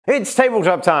It's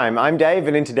tabletop time. I'm Dave,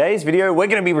 and in today's video, we're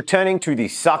going to be returning to the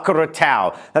Sakura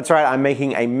Tau. That's right, I'm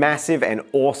making a massive and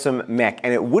awesome mech,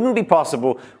 and it wouldn't be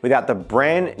possible without the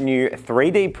brand new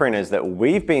 3D printers that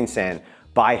we've been sent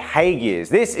by Haygears.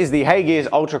 This is the Haygears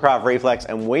Ultracraft Reflex,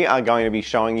 and we are going to be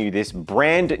showing you this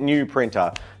brand new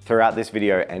printer throughout this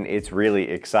video, and it's really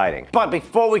exciting. But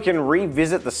before we can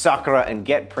revisit the Sakura and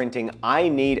get printing, I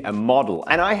need a model,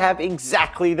 and I have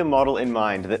exactly the model in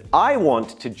mind that I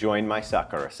want to join my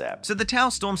Sakura set. So the Tau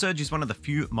Storm Surge is one of the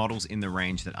few models in the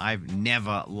range that I've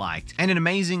never liked, and an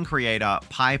amazing creator,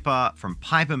 Piper from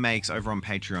Piper Makes over on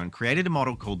Patreon, created a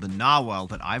model called the Narwhal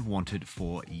that I've wanted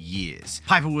for years.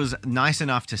 Piper was nice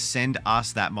enough to send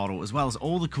us that model, as well as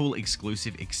all the cool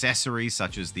exclusive accessories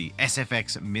such as the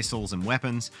SFX missiles and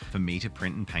weapons for me to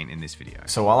print and paint in this video.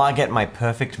 So while I get my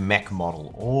perfect mech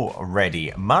model all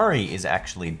ready, Murray is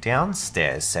actually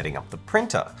downstairs setting up the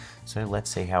printer. So let's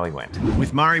see how he went.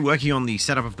 With Murray working on the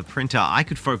setup of the printer, I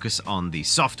could focus on the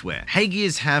software.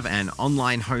 Haygears have an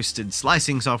online hosted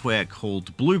slicing software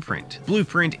called Blueprint.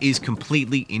 Blueprint is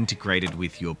completely integrated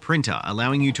with your printer,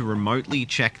 allowing you to remotely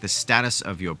check the status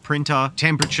of your printer,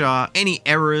 temperature, any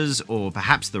errors, or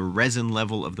perhaps the resin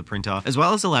level of the printer, as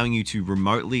well as allowing you to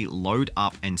remotely load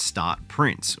up and start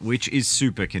prints, which is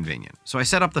super convenient. So I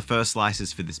set up the first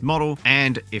slices for this model,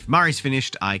 and if Murray's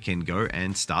finished, I can go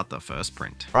and start the first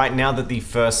print. Right, now that the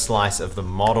first slice of the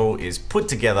model is put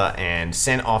together and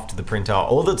sent off to the printer,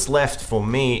 all that's left for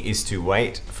me is to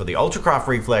wait for the Ultracraft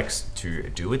Reflex to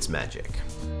do its magic.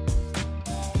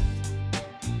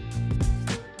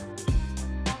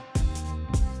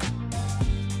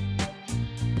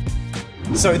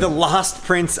 So the last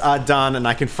prints are done, and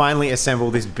I can finally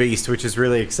assemble this beast, which is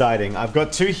really exciting. I've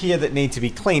got two here that need to be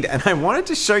cleaned, and I wanted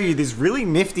to show you this really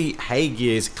nifty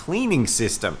Haygears cleaning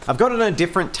system. I've got it on a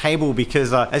different table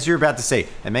because, as you're about to see,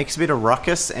 it makes a bit of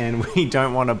ruckus, and we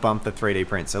don't want to bump the 3D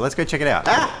print. So let's go check it out.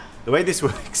 The way this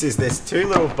works is there's two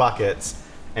little buckets,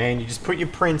 and you just put your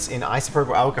prints in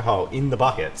isopropyl alcohol in the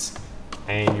buckets,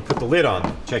 and you put the lid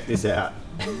on. Check this out.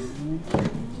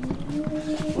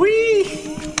 Whee!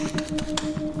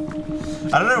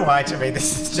 I don't know why, to me,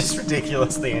 this is just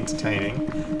ridiculously entertaining.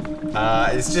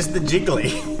 It's just the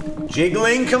jiggly.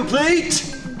 Jiggling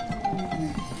complete!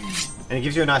 And it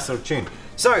gives you a nice little tune.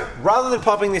 So, rather than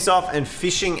popping this off and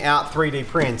fishing out 3D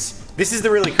prints, this is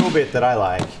the really cool bit that I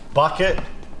like. Bucket,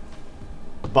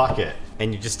 bucket.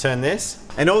 And you just turn this,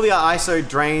 and all the ISO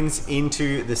drains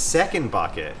into the second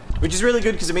bucket, which is really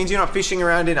good because it means you're not fishing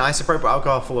around in isopropyl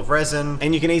alcohol full of resin,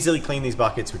 and you can easily clean these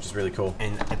buckets, which is really cool.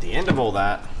 And at the end of all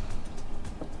that,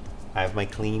 I have my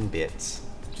clean bits,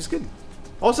 which is good.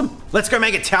 Awesome. Let's go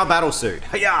make a Tau battle suit.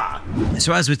 Hiya!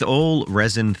 So as with all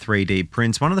resin 3D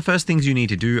prints, one of the first things you need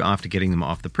to do after getting them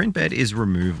off the print bed is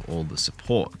remove all the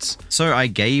supports. So I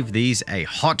gave these a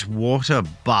hot water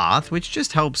bath, which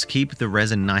just helps keep the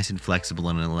resin nice and flexible,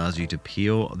 and it allows you to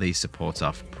peel these supports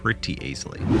off pretty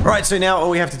easily. All right, so now all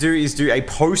we have to do is do a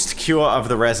post-cure of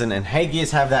the resin, and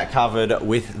Haygears have that covered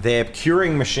with their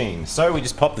curing machine. So we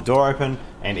just pop the door open,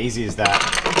 and easy as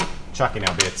that, chuck in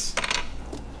our bits.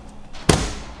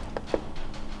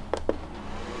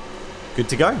 Good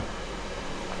to go.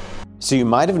 So you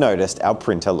might have noticed our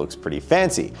printer looks pretty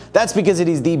fancy. That's because it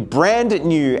is the brand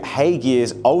new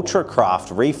Haygears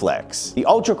Ultracraft Reflex. The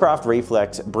Ultracraft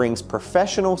Reflex brings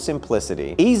professional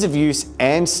simplicity, ease of use,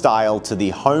 and style to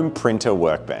the home printer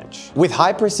workbench. With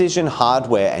high precision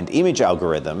hardware and image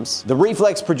algorithms, the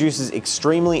Reflex produces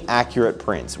extremely accurate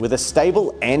prints with a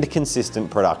stable and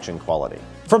consistent production quality.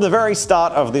 From the very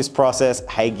start of this process,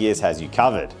 Haygears has you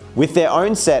covered, with their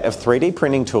own set of 3D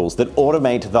printing tools that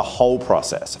automate the whole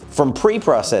process, from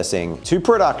pre-processing to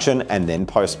production and then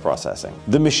post-processing.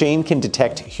 The machine can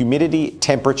detect humidity,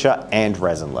 temperature, and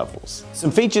resin levels.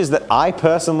 Some features that I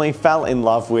personally fell in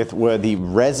love with were the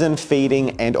resin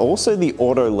feeding and also the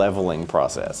auto-leveling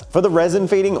process. For the resin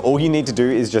feeding, all you need to do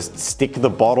is just stick the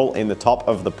bottle in the top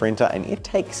of the printer and it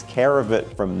takes care of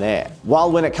it from there.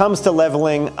 While when it comes to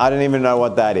leveling, I don't even know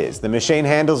what that is. The machine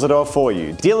handles it all for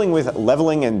you, dealing with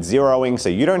leveling and zeroing so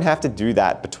you don't have to do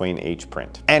that between each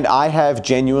print. And I have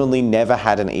genuinely never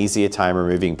had an easier time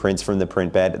removing prints from the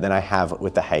print bed than I have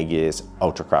with the Haygears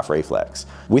Ultracraft Reflex.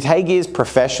 With Haygears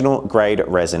professional grade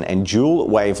resin and dual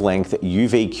wavelength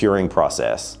UV curing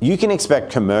process, you can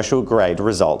expect commercial grade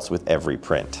results with every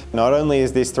print. Not only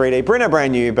is this 3D printer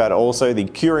brand new, but also the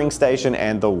curing station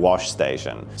and the wash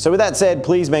station. So with that said,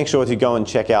 please make sure to go and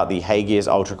check out the Haygears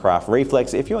Ultracraft Reflex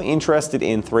reflex if you're interested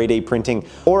in 3D printing,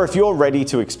 or if you're ready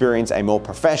to experience a more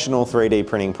professional 3D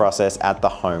printing process at the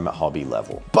home hobby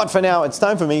level. But for now, it's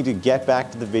time for me to get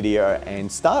back to the video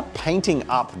and start painting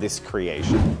up this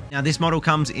creation. Now, this model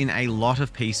comes in a lot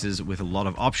of pieces with a lot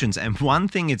of options, and one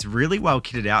thing it's really well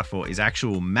kitted out for is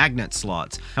actual magnet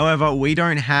slots. However, we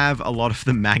don't have a lot of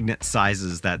the magnet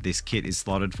sizes that this kit is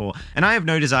slotted for, and I have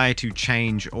no desire to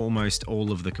change almost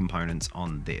all of the components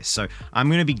on this. So I'm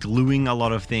going to be gluing a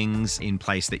lot of things in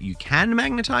place that you can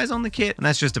magnetize on the kit, and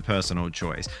that's just a personal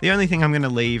choice. The only thing I'm going to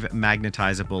leave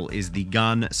magnetizable is the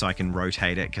gun, so I can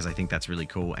rotate it because I think that's really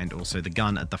cool, and also the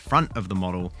gun at the front of the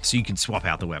model so you can swap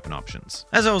out the weapon options.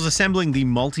 As I was assembling the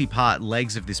multi-part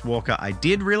legs of this walker, I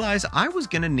did realize I was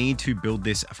going to need to build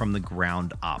this from the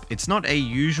ground up. It's not a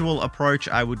usual approach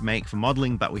I would make for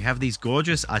modeling, but we have these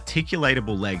gorgeous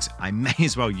articulatable legs. I may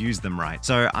as well use them right.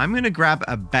 So I'm going to grab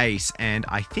a base, and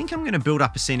I think I'm going to build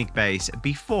up a scenic base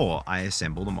before I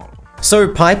assemble the model. So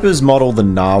Piper's model, the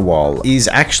Narwhal, is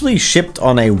actually shipped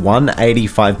on a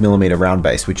 185mm round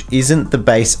base, which isn't the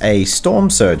base a Storm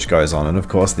Surge goes on, and of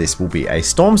course this will be a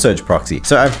Storm Surge proxy.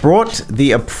 So I've brought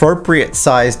the appropriate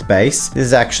sized base. This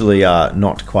is actually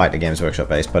not quite a Games Workshop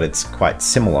base, but it's quite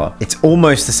similar. It's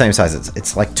almost the same size.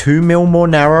 It's like 2mm more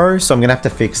narrow, so I'm gonna have to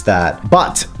fix that.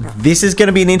 But this is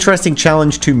gonna be an interesting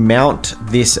challenge to mount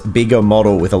this bigger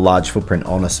model with a large footprint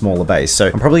on a smaller base. So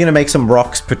I'm probably gonna make some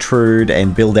rocks protrude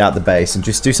and build out the base and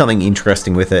just do something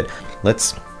interesting with it.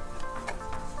 Let's...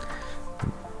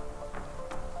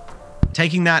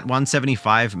 Taking that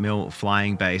 175mm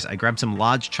flying base, I grabbed some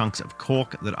large chunks of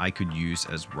cork that I could use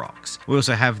as rocks. We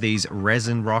also have these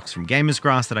resin rocks from Gamer's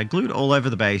Grass that I glued all over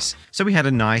the base, so we had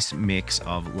a nice mix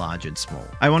of large and small.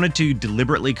 I wanted to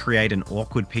deliberately create an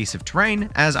awkward piece of terrain,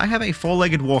 as I have a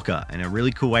four-legged walker, and a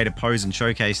really cool way to pose and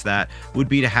showcase that would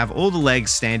be to have all the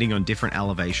legs standing on different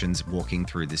elevations walking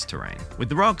through this terrain. With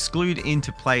the rocks glued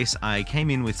into place, I came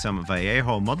in with some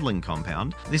Vallejo modeling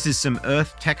compound. This is some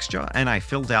earth texture, and I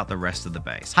filled out the rest of the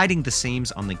base, hiding the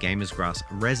seams on the Gamer's Grass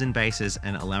resin bases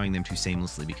and allowing them to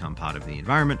seamlessly become part of the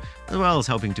environment, as well as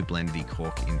helping to blend the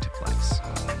cork into place.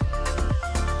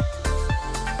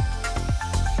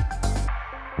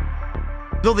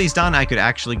 With all these done, I could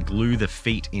actually glue the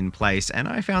feet in place, and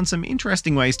I found some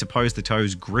interesting ways to pose the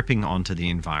toes gripping onto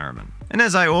the environment. And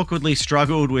as I awkwardly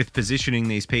struggled with positioning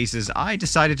these pieces, I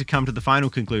decided to come to the final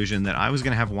conclusion that I was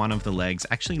going to have one of the legs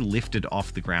actually lifted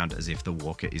off the ground as if the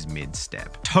walker is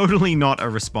mid-step. Totally not a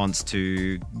response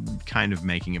to kind of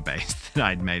making a base that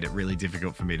I'd made it really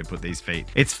difficult for me to put these feet.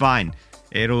 It's fine.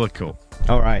 It'll look cool.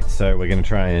 All right, so we're gonna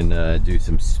try and do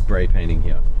some spray painting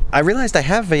here. I realized I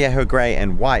have Vallejo Grey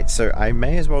and White, so I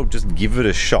may as well just give it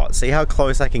a shot. See how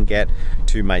close I can get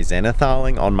to my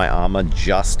zenithaling on my armor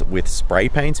just with spray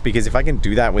paints, because if I can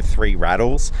do that with 3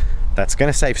 rattles, that's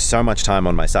going to save so much time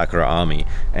on my Sakura army.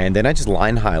 And then I just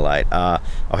line highlight. I'll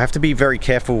have to be very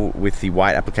careful with the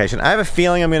white application. I have a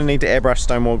feeling I'm going to need to airbrush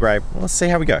Stonewall Grey. Well, let's see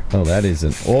how we go. Oh, that is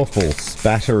an awful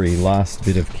spattery last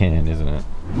bit of can, isn't it?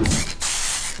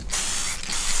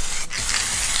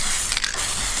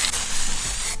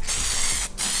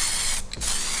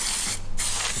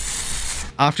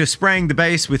 After spraying the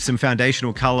base with some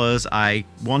foundational colors, I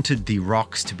wanted the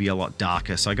rocks to be a lot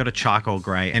darker, so I got a charcoal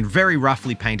gray and very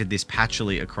roughly painted this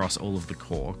patchily across all of the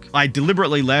cork. I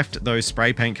deliberately left those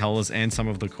spray paint colors and some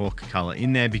of the cork color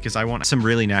in there because I want some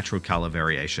really natural color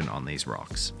variation on these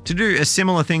rocks. To do a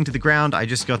similar thing to the ground, I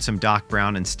just got some dark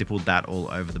brown and stippled that all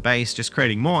over the base, just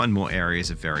creating more and more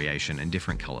areas of variation and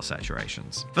different color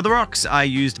saturations. For the rocks, I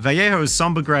used Vallejo's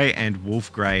Somber Gray and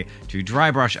Wolf Gray to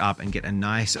dry brush up and get a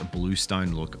nice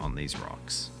bluestone look on these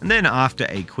rocks. And then after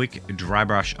a quick dry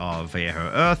brush of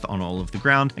Vallejo Earth on all of the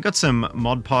ground, I got some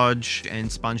Mod Podge and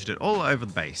sponged it all over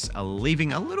the base,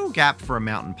 leaving a little gap for a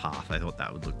mountain path. I thought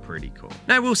that would look pretty cool.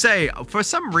 Now I will say, for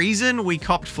some reason, we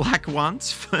copped flack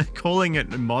once for calling it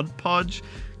Mod Podge,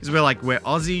 because we're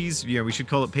Aussies, you know, we should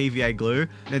call it PVA glue.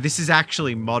 Now this is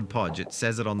actually Mod Podge. It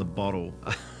says it on the bottle.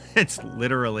 It's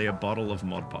literally a bottle of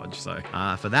Mod Podge. So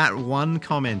for that one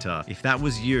commenter, if that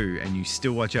was you and you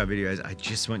still watch our videos, I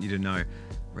just want you to know,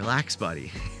 relax,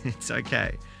 buddy. It's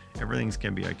okay. Everything's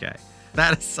gonna be okay.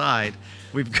 That aside,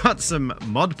 we've got some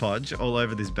Mod Podge all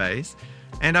over this base,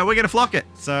 and we're going to flock it.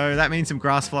 So that means some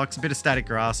grass flocks, a bit of static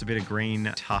grass, a bit of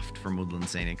green tuft from Woodland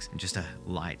Scenics, and just a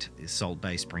light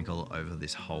salt-based sprinkle over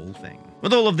this whole thing.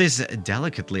 With all of this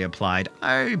delicately applied,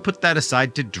 I put that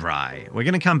aside to dry. We're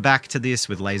going to come back to this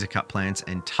with laser cut plants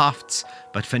and tufts,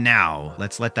 but for now,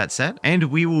 let's let that set, and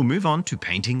we will move on to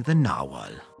painting the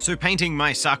narwhal. So painting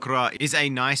my Sakura is a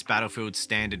nice Battlefield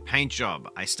standard paint job.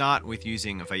 I start with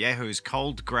using Vallejo's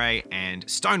Cold Grey and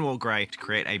Stonewall Grey to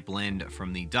create a blend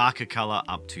from the darker color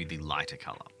up to the lighter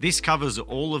color. This covers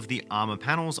all of the armor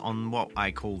panels on what I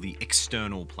call the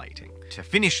external plating. To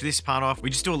finish this part off, we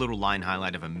just do a little line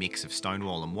highlight of a mix of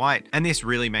Stonewall and white, and this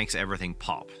really makes everything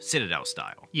pop, Citadel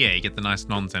style. Yeah, you get the nice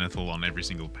non-zenithal on every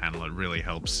single panel. It really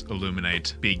helps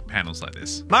illuminate big panels like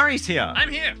this. Murray's here. I'm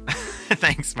here.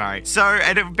 Thanks, Murray. So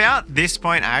at about this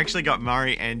point, I actually got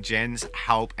Murray and Jen's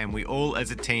help, and we all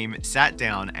as a team sat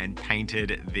down and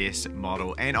painted this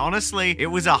model. And honestly, it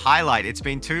was a highlight. It's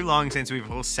been too long since we've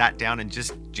all sat down and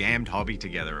just jammed hobby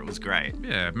together. It was great.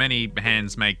 Yeah, many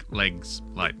hands make legs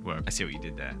light work. I see what you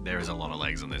did there. There is a lot of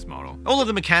legs on this model. All of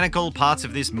the mechanical parts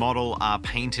of this model are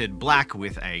painted black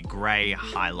with a gray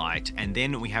highlight. And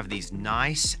then we have these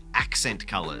nice accent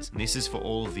colors. And this is for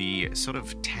all the sort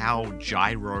of Tau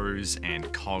gyros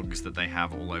and cogs that they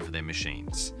have all over their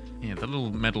machines. Yeah, the little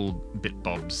metal bit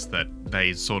bobs that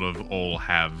they sort of all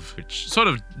have, which sort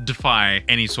of defy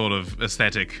any sort of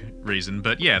aesthetic reason.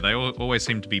 But yeah, they always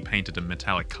seem to be painted a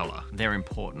metallic color. They're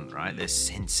important, right? They're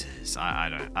sensors. I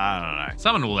don't know.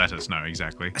 Someone will let us know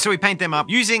exactly. So we paint them up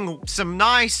using some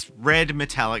nice red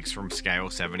metallics from scale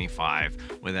 75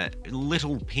 with a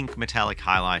little pink metallic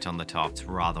highlight on the top. It's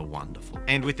rather wonderful.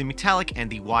 And with the metallic and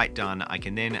the white done, I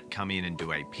can then come in and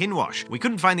do a pin wash. We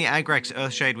couldn't find the Agrax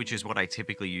Earthshade, which is what I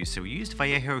typically use, so we used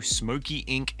Vallejo Smoky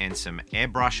ink and some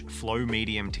airbrush flow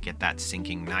medium to get that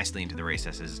sinking nicely into the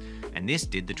recesses, and this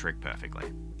did the trick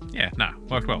perfectly. Yeah, no,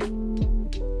 worked well.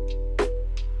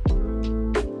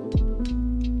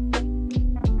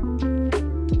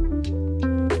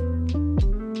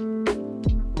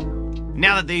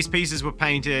 Now that these pieces were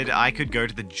painted, I could go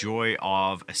to the joy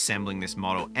of assembling this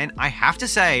model. And I have to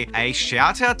say, a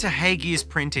shout out to Hagear's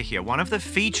printer here. One of the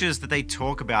features that they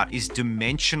talk about is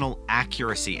dimensional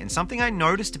accuracy. And something I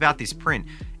noticed about this print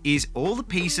is all the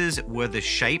pieces were the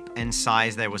shape and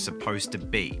size they were supposed to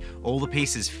be. All the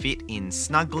pieces fit in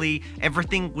snugly.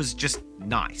 Everything was just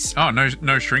nice. Oh,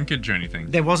 no shrinkage or anything.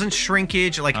 There wasn't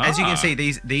shrinkage. Like, as you can see,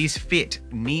 these fit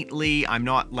neatly. I'm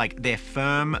not like, they're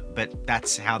firm, but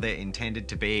that's how they're intended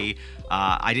to be.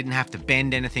 I didn't have to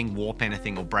bend anything, warp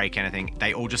anything, or break anything.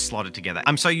 They all just slotted together.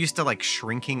 I'm so used to like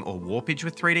shrinking or warpage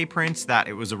with 3D prints that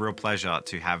it was a real pleasure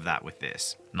to have that with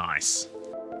this. Nice.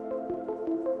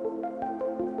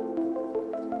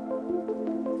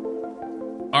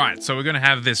 All right, so we're going to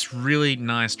have this really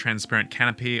nice transparent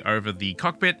canopy over the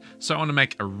cockpit. So I want to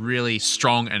make a really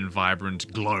strong and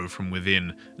vibrant glow from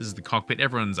within. This is the cockpit.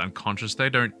 Everyone's unconscious. They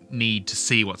don't need to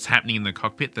see what's happening in the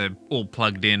cockpit. They're all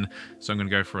plugged in. So I'm going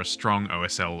to go for a strong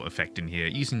OSL effect in here,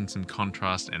 using some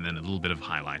contrast and then a little bit of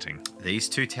highlighting. These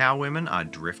two Tau women are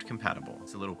drift compatible.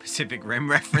 It's a little Pacific Rim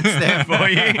reference there for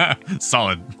you.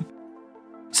 Solid.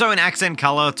 So an accent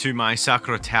color to my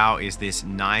Sakura Tau is this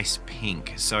nice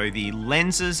pink. So the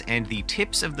lenses and the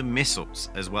tips of the missiles,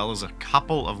 as well as a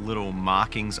couple of little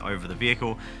markings over the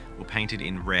vehicle, were painted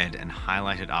in red and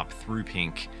highlighted up through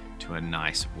pink to a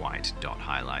nice white dot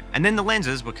highlight. And then the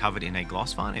lenses were covered in a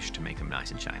gloss varnish to make them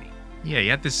nice and shiny. Yeah,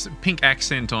 you had this pink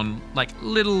accent on like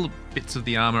little bits of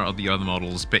the armor of the other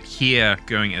models, but here,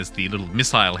 going as the little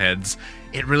missile heads,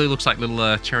 it really looks like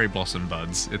little cherry blossom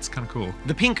buds. It's kind of cool.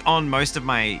 The pink on most of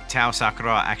my Tau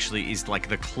Sakura actually is like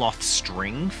the cloth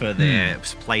string for their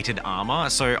plated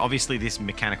armor. So obviously this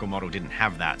mechanical model didn't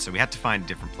have that, so we had to find a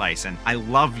different place. And I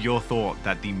love your thought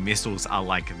that the missiles are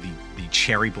like the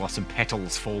cherry blossom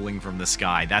petals falling from the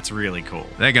sky. That's really cool.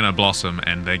 They're going to blossom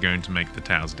and they're going to make the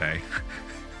Tau's day.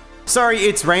 Sorry,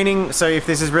 it's raining, so if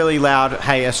this is really loud,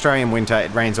 hey, Australian winter,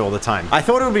 it rains all the time. I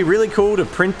thought it would be really cool to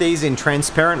print these in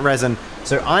transparent resin,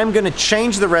 so I'm going to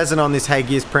change the resin on this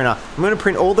Hagear's printer. I'm going to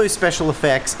print all those special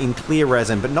effects in clear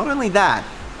resin, but not only that,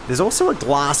 there's also a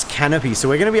glass canopy, so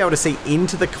we're going to be able to see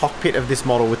into the cockpit of this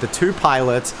model with the two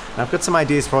pilots, and I've got some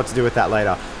ideas for what to do with that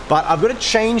later. But I've got to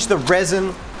change the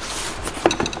resin.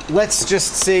 Let's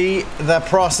just see the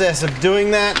process of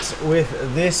doing that with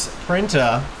this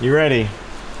printer. You ready?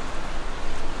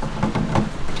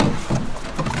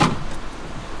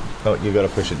 Oh, you got to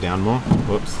push it down more.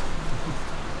 Whoops.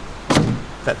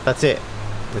 That's it.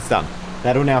 It's done.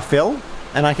 That'll now fill,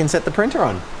 and I can set the printer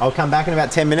on. I'll come back in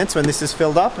about 10 minutes when this is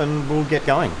filled up, and we'll get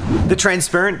going. The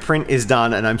transparent print is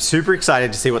done, and I'm super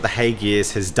excited to see what the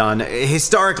Hagear's has done.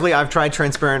 Historically, I've tried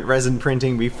transparent resin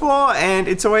printing before, and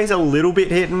it's always a little bit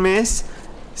hit and miss.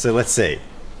 So let's see.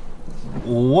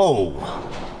 Whoa.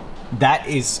 That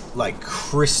is like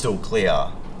crystal clear.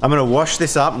 I'm gonna wash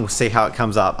this up and we'll see how it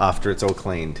comes up after it's all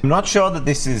cleaned. I'm not sure that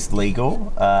this is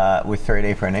legal with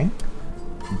 3D printing,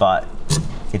 but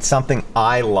it's something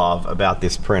I love about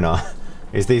this printer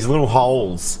is these little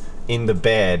holes in the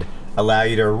bed allow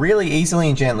you to really easily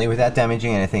and gently, without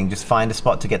damaging anything, just find a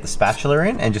spot to get the spatula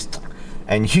in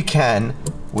and you can,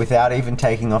 without even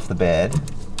taking off the bed,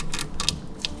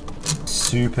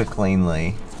 super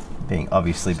cleanly,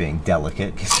 obviously being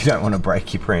delicate because you don't want to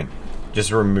break your print, just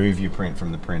remove your print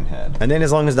from the print head. And then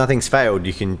as long as nothing's failed,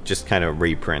 you can just kind of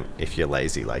reprint if you're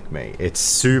lazy like me. It's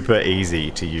super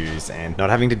easy to use, and not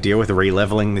having to deal with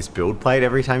re-leveling this build plate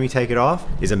every time you take it off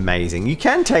is amazing. You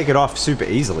can take it off super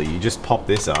easily. You just pop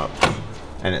this up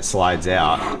and it slides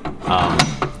out.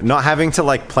 Not having to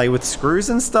like play with screws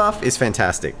and stuff is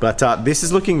fantastic. But this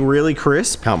is looking really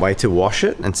crisp. Can't wait to wash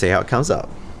it and see how it comes up.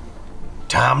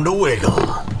 Time to wiggle.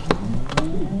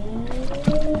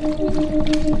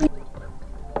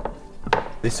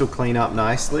 This will clean up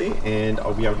nicely and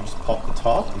I'll be able to just pop the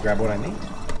top and grab what I need.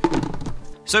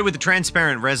 So with the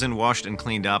transparent resin washed and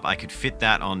cleaned up, I could fit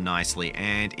that on nicely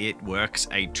and it works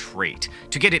a treat.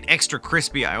 To get it extra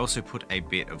crispy, I also put a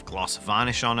bit of gloss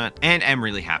varnish on it and am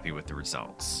really happy with the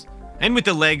results. And with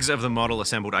the legs of the model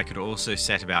assembled, I could also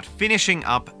set about finishing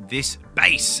up this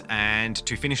base. And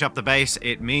to finish up the base,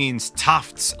 it means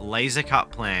tufts, laser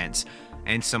cut plants,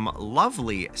 and some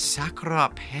lovely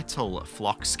sakura petal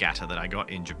flock scatter that I got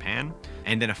in Japan,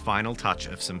 and then a final touch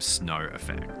of some snow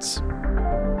effects.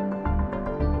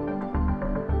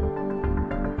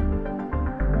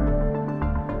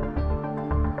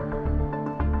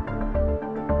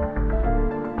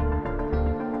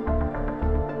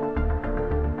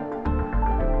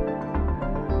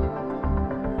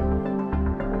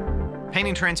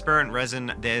 Painting transparent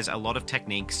resin, there's a lot of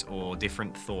techniques or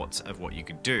different thoughts of what you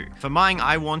could do. For mine,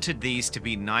 I wanted these to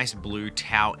be nice blue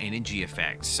Tau energy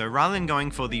effects. So rather than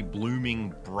going for the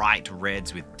blooming bright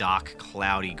reds with dark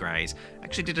cloudy grays, I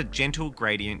actually did a gentle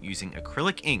gradient using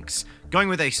acrylic inks, going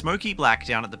with a smoky black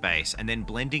down at the base and then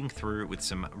blending through with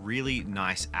some really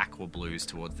nice aqua blues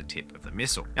towards the tip of the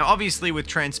missile. Now obviously with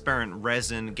transparent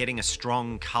resin, getting a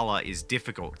strong color is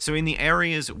difficult. So in the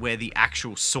areas where the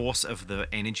actual source of the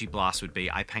energy blast would be,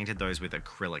 I painted those with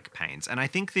acrylic paints. And I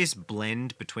think this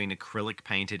blend between acrylic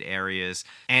painted areas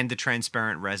and the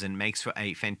transparent resin makes for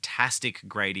a fantastic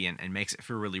gradient and makes it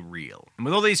feel really real. And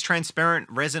with all these transparent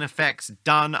resin effects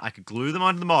done, I could glue them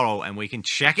onto the model and we can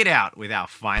check it out with our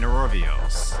final reveals.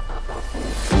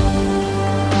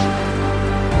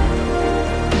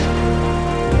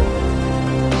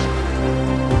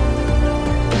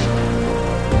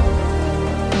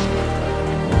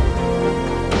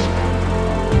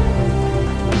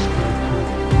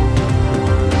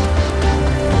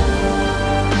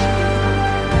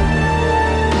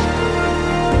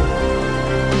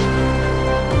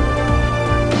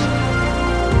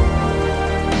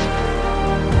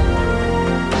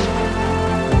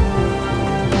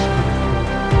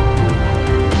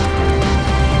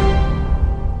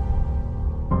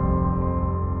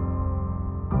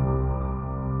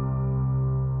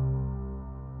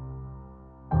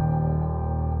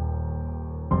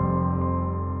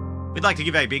 We'd like to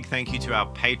give a big thank you to our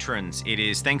patrons. It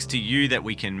is thanks to you that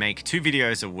we can make 2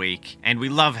 videos a week, and we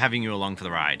love having you along for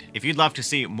the ride. If you'd love to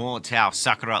see more Tau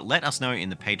Sakura, let us know in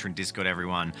the patron Discord,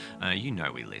 everyone. You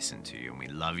know we listen to you and we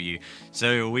love you,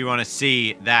 so we want to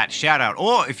see that shout out.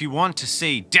 Or if you want to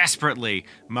see desperately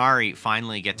Mari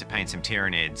finally get to paint some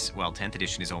Tyranids, well, 10th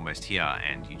edition is almost here,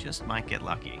 and you just might get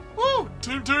lucky. Woo!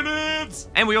 Team Tyranids!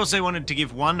 And we also wanted to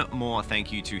give one more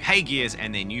thank you to Hey Gears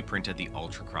and their new printer, the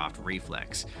Ultracraft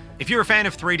Reflex. If you're a fan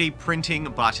of 3D printing,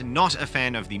 but not a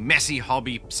fan of the messy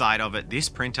hobby side of it, this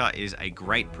printer is a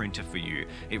great printer for you.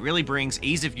 It really brings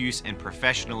ease of use and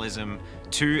professionalism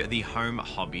to the home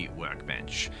hobby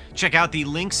workbench. Check out the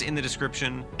links in the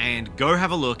description and go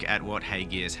have a look at what Hey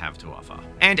Gears have to offer.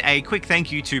 And a quick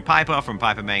thank you to Piper from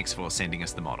Piper Makes for sending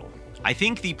us the model. I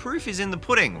think the proof is in the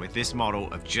pudding with this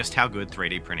model of just how good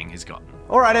 3D printing has gotten.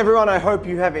 Alright everyone, I hope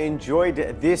you have enjoyed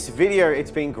this video. It's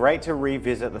been great to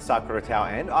revisit the Sakura Tau,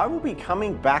 and I will be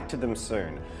coming back to them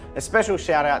soon. A special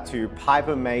shout out to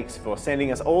Piper Makes for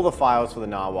sending us all the files for the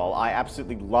Narwhal. I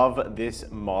absolutely love this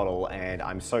model and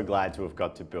I'm so glad to have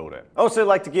got to build it. I also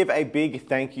like to give a big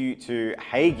thank you to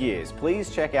Hey Gears. Please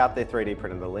check out their 3D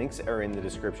printer. The links are in the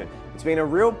description. It's been a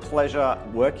real pleasure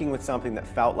working with something that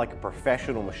felt like a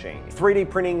professional machine. 3D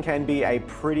printing can be a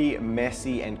pretty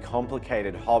messy and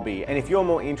complicated hobby, and if you're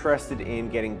more interested in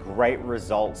getting great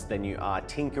results than you are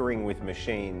tinkering with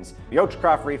machines, the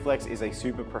Ultracraft Reflex is a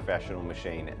super professional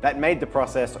machine That made the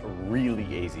process really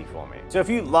easy for me. So if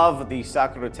you love the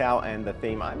Sakura Tau and the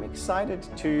theme, I'm excited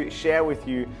to share with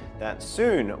you that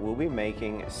soon we'll be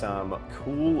making some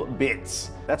cool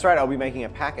bits. That's right, I'll be making a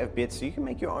pack of bits so you can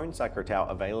make your own Sakura Tau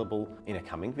available in a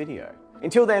coming video.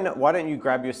 Until then, why don't you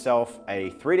grab yourself a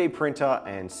 3D printer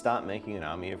and start making an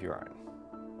army of your own.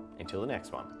 Until the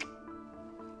next one.